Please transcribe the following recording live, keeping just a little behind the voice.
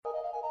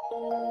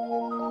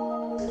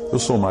Eu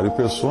sou Mário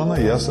Persona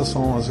e essas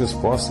são as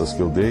respostas que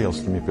eu dei aos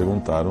que me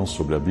perguntaram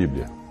sobre a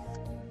Bíblia.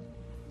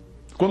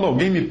 Quando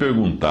alguém me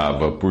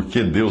perguntava por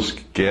que Deus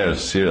quer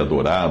ser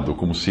adorado,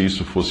 como se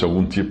isso fosse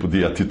algum tipo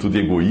de atitude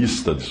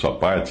egoísta de sua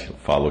parte, eu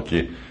falo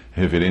aqui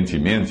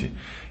reverentemente,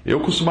 eu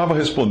costumava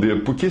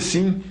responder porque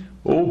sim,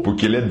 ou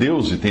porque Ele é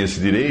Deus e tem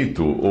esse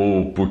direito,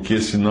 ou porque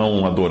se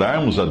não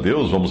adorarmos a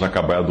Deus, vamos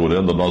acabar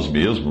adorando a nós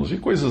mesmos, e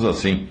coisas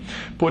assim.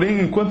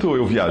 Porém, enquanto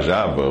eu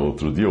viajava,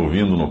 outro dia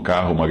ouvindo no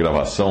carro uma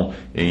gravação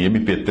em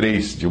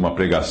MP3 de uma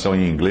pregação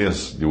em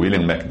inglês de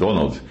William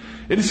MacDonald,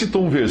 ele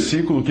citou um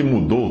versículo que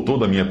mudou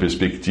toda a minha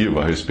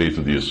perspectiva a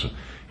respeito disso.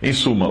 Em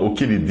suma, o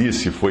que ele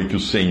disse foi que o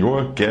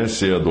Senhor quer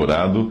ser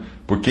adorado,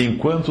 porque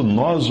enquanto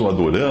nós o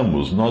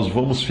adoramos, nós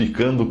vamos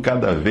ficando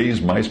cada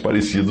vez mais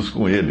parecidos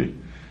com Ele.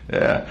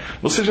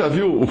 Você já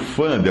viu o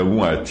fã de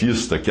algum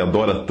artista que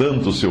adora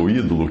tanto o seu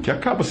ídolo que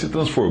acaba se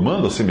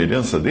transformando à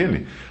semelhança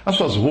dele? As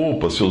suas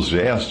roupas, seus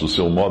gestos,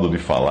 seu modo de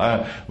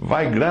falar,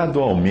 vai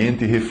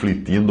gradualmente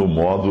refletindo o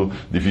modo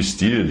de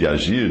vestir, de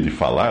agir, de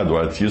falar do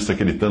artista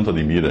que ele tanto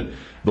admira.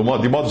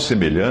 De modo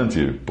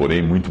semelhante,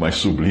 porém muito mais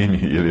sublime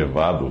e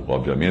elevado,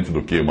 obviamente,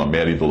 do que uma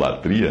mera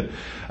idolatria,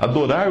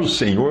 adorar o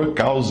Senhor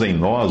causa em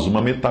nós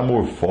uma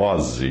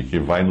metamorfose que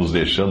vai nos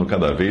deixando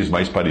cada vez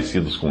mais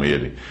parecidos com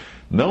Ele.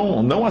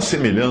 Não a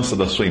semelhança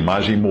da sua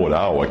imagem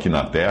moral aqui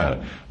na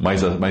terra,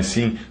 mas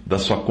sim da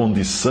sua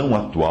condição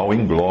atual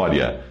em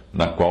glória,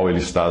 na qual ele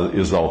está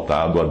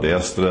exaltado à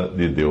destra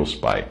de Deus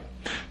Pai.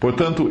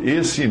 Portanto,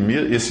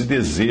 esse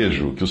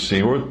desejo que o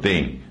Senhor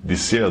tem de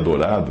ser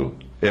adorado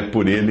é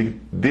por Ele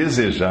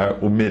desejar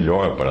o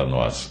melhor para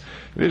nós.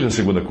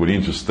 Veja 2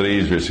 Coríntios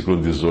 3,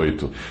 versículo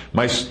 18.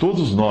 Mas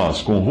todos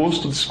nós, com o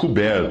rosto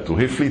descoberto,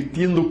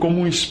 refletindo como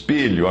um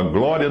espelho a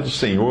glória do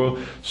Senhor,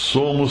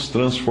 somos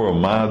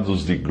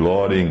transformados de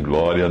glória em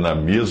glória na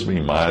mesma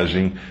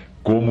imagem,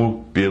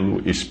 como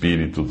pelo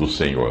Espírito do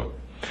Senhor.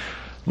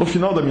 No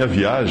final da minha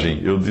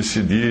viagem, eu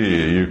decidi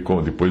ir,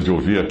 depois de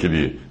ouvir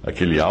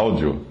aquele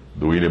áudio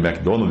do William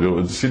MacDonald,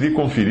 eu decidi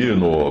conferir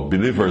no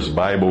Believer's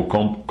Bible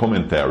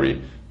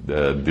Commentary,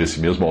 desse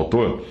mesmo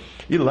autor.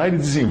 E lá ele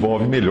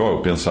desenvolve melhor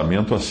o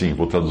pensamento assim,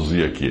 vou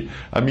traduzir aqui.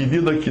 À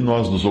medida que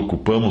nós nos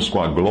ocupamos com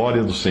a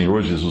glória do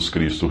Senhor Jesus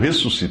Cristo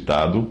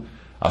ressuscitado,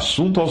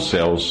 assunto aos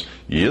céus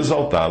e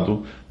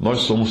exaltado,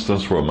 nós somos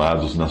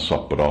transformados na sua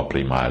própria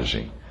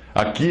imagem.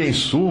 Aqui, em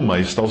suma,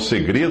 está o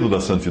segredo da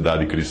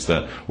santidade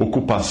cristã,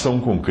 ocupação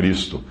com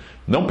Cristo.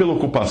 Não pela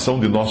ocupação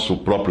de nosso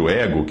próprio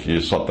ego,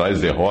 que só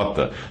traz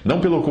derrota, não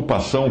pela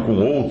ocupação com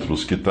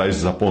outros, que traz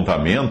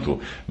desapontamento,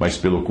 mas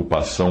pela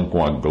ocupação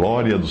com a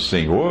glória do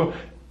Senhor,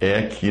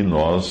 é que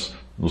nós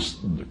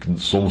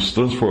somos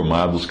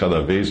transformados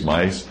cada vez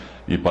mais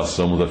e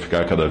passamos a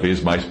ficar cada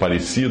vez mais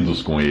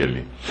parecidos com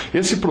Ele.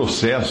 Esse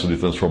processo de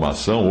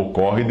transformação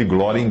ocorre de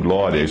glória em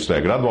glória, isto é,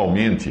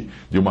 gradualmente,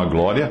 de uma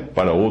glória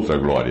para outra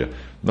glória.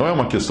 Não é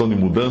uma questão de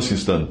mudança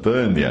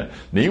instantânea.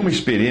 Nenhuma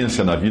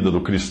experiência na vida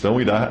do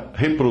cristão irá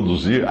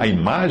reproduzir a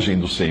imagem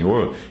do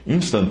Senhor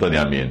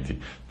instantaneamente.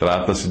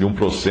 Trata-se de um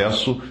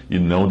processo e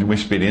não de uma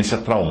experiência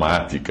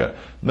traumática.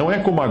 Não é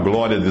como a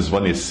glória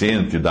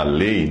desvanecente da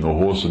lei no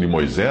rosto de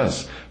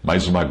Moisés,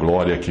 mas uma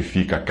glória que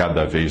fica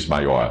cada vez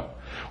maior.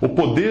 O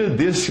poder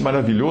desse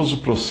maravilhoso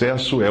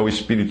processo é o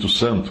Espírito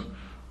Santo,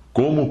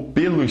 como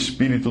pelo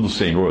Espírito do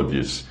Senhor,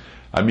 diz.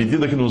 À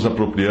medida que nos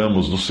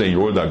apropriamos do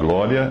Senhor da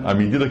glória, à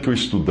medida que o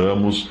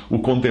estudamos, o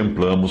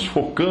contemplamos,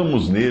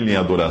 focamos nele em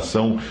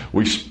adoração, o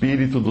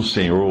Espírito do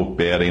Senhor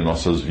opera em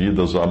nossas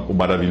vidas o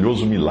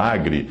maravilhoso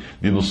milagre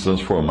de nos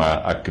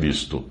transformar a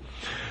Cristo.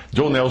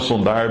 John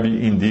Nelson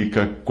Darby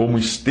indica como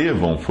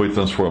Estevão foi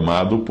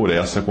transformado por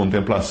essa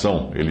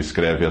contemplação. Ele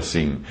escreve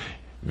assim: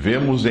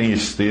 vemos em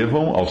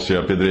Estevão, ao ser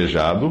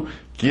apedrejado,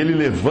 que ele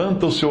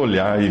levanta o seu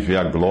olhar e vê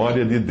a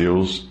glória de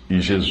Deus e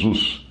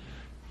Jesus.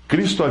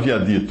 Cristo havia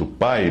dito: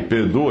 Pai,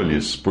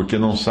 perdoa-lhes, porque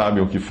não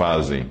sabem o que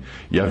fazem.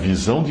 E a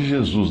visão de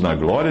Jesus na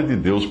glória de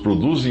Deus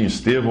produz em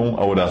Estevão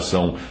a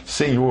oração: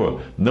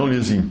 Senhor, não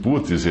lhes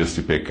imputes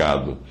este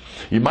pecado.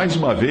 E mais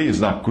uma vez,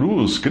 na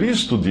cruz,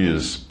 Cristo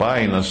diz: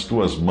 Pai, nas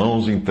tuas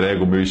mãos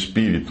entrego o meu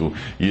espírito.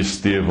 E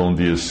Estevão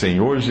diz: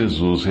 Senhor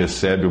Jesus,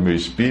 recebe o meu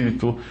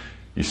espírito.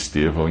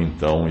 Estevão,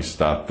 então,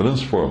 está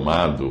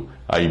transformado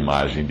à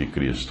imagem de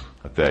Cristo.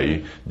 Até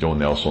aí, John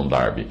Nelson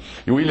Darby.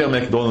 E William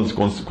MacDonald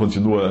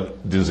continua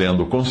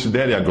dizendo: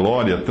 considere a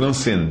glória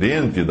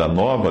transcendente da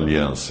nova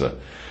aliança.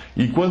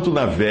 Enquanto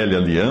na velha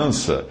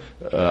aliança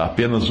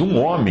apenas um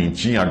homem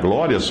tinha a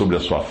glória sobre a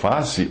sua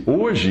face,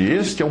 hoje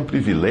este é um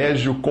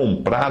privilégio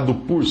comprado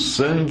por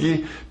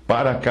sangue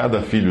para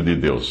cada filho de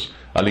Deus.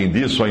 Além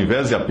disso, ao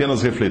invés de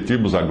apenas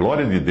refletirmos a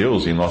glória de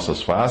Deus em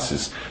nossas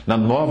faces, na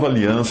nova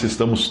aliança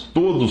estamos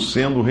todos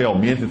sendo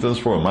realmente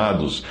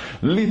transformados,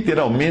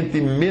 literalmente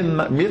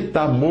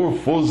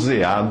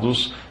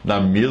metamorfoseados na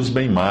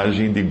mesma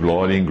imagem de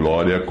glória em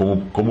glória,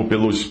 como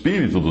pelo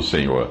Espírito do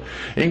Senhor.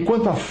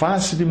 Enquanto a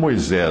face de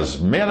Moisés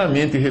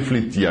meramente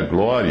refletia a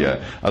glória,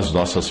 as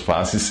nossas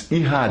faces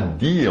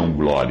irradiam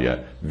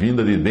glória,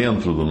 vinda de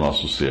dentro do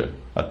nosso ser.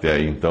 Até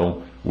aí, então,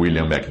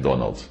 William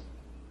MacDonald.